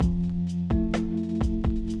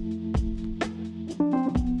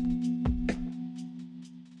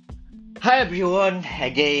Hi everyone,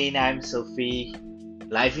 again I'm Sophie,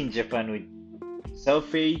 live in Japan with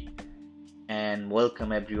Sophie, and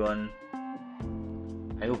welcome everyone.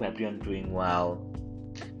 I hope everyone doing well.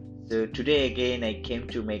 So today again I came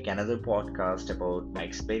to make another podcast about my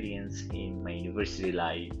experience in my university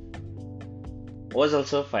life. Was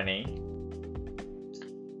also funny.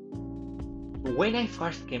 When I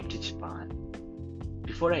first came to Japan,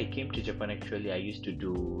 before I came to Japan actually I used to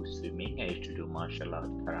do swimming, I used to do martial art,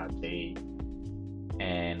 karate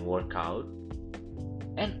and workout.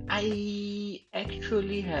 And I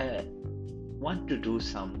actually want to do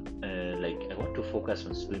some I want to focus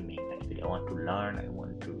on swimming. Actually, I want to learn. I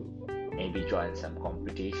want to maybe join some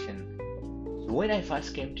competition. So when I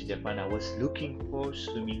first came to Japan, I was looking for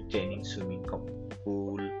swimming training,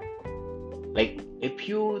 pool. Like if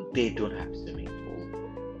they don't have swimming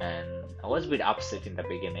pool, and I was a bit upset in the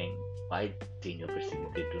beginning. Why the university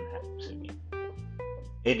they don't have swimming?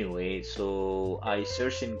 Anyway, so I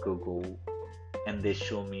searched in Google and they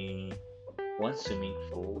show me one swimming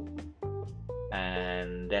pool,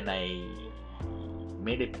 and then I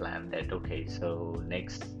made a plan that okay, so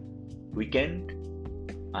next weekend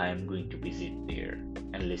I'm going to visit there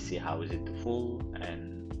and let's see how is it the pool,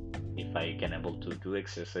 and if I can able to do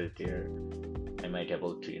exercise there I might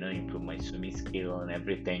able to improve my swimming skill and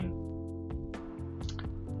everything.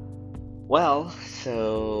 Well,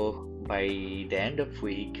 so by the end of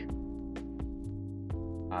week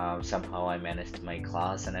somehow I managed my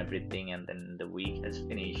class and everything, and then the week has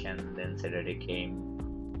finished, and then Saturday came.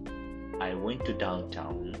 I went to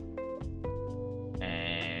downtown,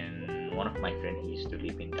 and one of my friends he used to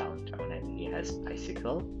live in downtown, and he has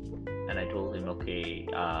bicycle. And I told him, okay,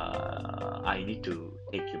 I need to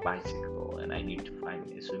take your bicycle, and I need to find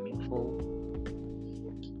a swimming pool.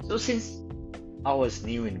 So since I was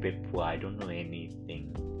new in Beppu, I don't know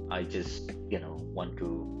anything. I just want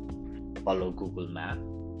to follow Google Map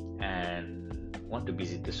and want to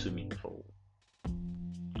visit the swimming pool.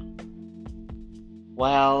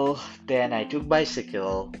 Well, then I took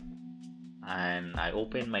bicycle and I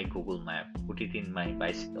opened my Google Map, put it in my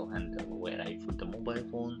bicycle handle where I put the mobile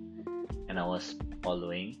phone, and I was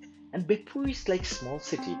following. And Beppu is like small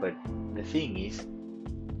city, but the thing is,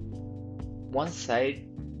 one side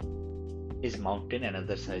is mountain,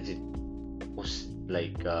 another side is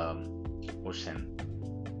ocean.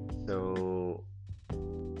 So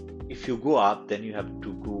if you go up, then you have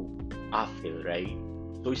to go uphill, right?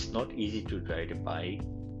 So it's not easy to ride a bike.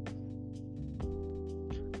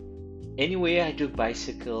 Anyway, I took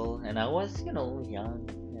bicycle and I was, young,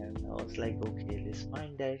 and I was like, okay, let's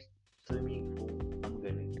find that swimming pool. I'm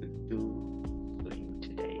going to do swim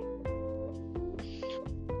today.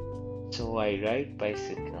 So I ride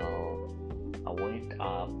bicycle. I went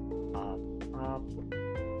up.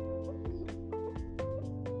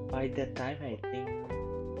 By that time, I think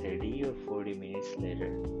 30 or 40 minutes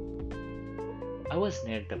later, I was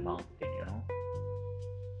near the mountain.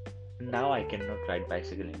 Now I cannot ride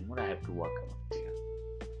bicycle anymore. I have to walk up there.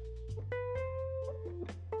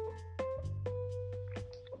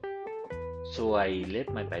 So I left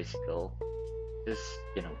my bicycle, just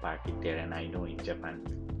park it there. And I know in Japan,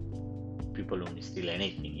 people don't steal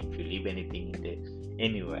anything. If you leave anything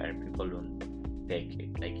anywhere, people don't take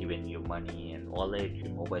it. Like even your money and wallet, your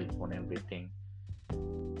mobile phone, everything.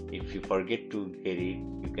 If you forget to get it,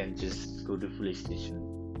 you can just go to police station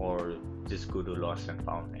or just go to lost and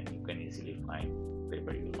found, and you can easily find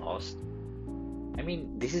wherever you lost. I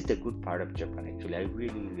mean, this is the good part of Japan actually. I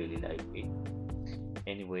really like it.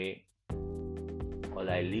 Anyway, well,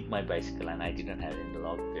 I leave my bicycle and I didn't have any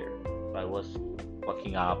lock there. So I was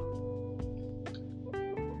walking up.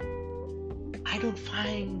 I don't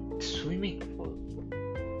find swimming pool.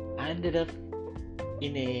 I ended up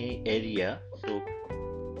in a area. So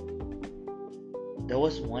there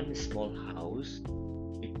was one small house.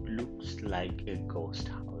 It looks like a ghost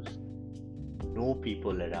house. No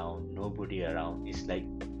people around, nobody around. It's like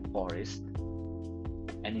forest.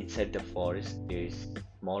 And inside the forest there is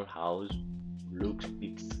small house. Looks a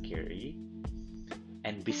bit scary.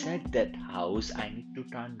 And beside that house I need to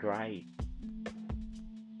turn right.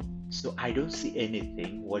 So I don't see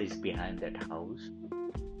anything what is behind that house.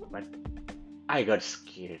 But I got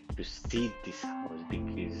scared to see this house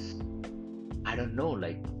because I don't know,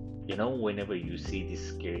 whenever you see this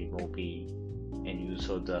scary movie and you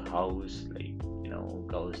saw the house,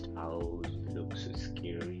 ghost house, looks so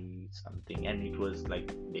scary, something, and it was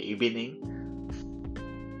like the evening,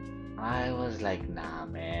 I was like, nah,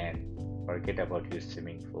 man, forget about your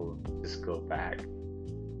swimming pool, just go back.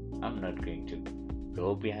 I'm not going to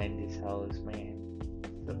go behind this house, man.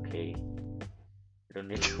 It's okay. You don't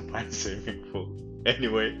need to find swimming pool.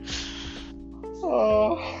 Anyway,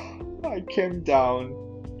 Uh, I came down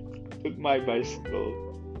with my bicycle.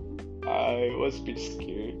 I was a bit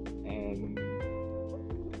scared, and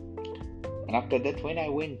after that, when I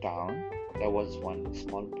went down, there was one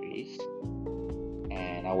small place,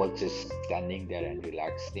 and I was just standing there and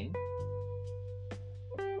relaxing.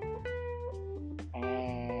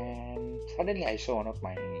 And suddenly, I saw one of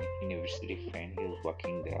my university friend. He was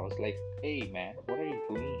working there. I was like, "Hey, man, what are you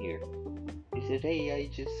doing here?" He said, "Hey, I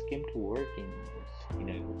just came to work in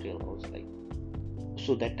a hotel." I was like,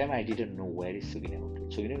 so that time I didn't know where is Sugine Hotel.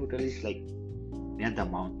 Sugine Hotel is like near the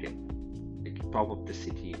mountain, like top of the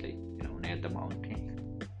city, like near the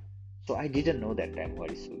mountain. So I didn't know that time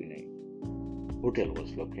where is Sugine Hotel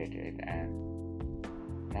was located, and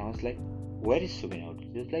I was like, "Where is Sugine Hotel?"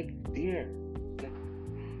 He was like, "There." I was like,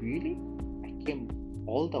 "Really? I came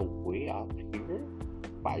all the way up here,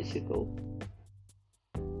 bicycle?"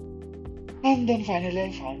 And then finally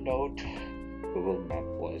I found out Google Map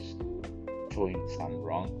was showing some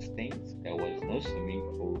wrong things. There was no swimming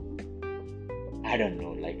pool. I don't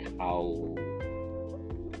know like how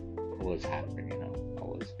it was happening. I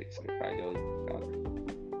was a bit surprised. I was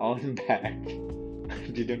on back. I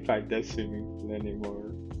didn't find that swimming pool anymore.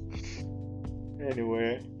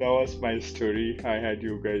 Anyway, that was my story. I had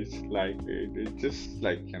you guys like it. It's just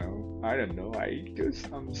like, I don't know. I do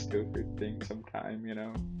some stupid things sometime,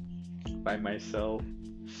 by myself.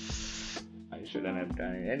 I shouldn't have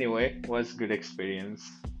done it. Anyway, it was good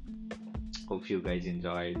experience. Hope you guys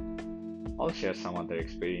enjoyed. I'll share some other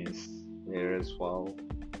experience there as well.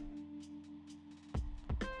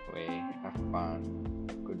 Anyway, have fun.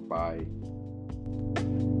 Goodbye.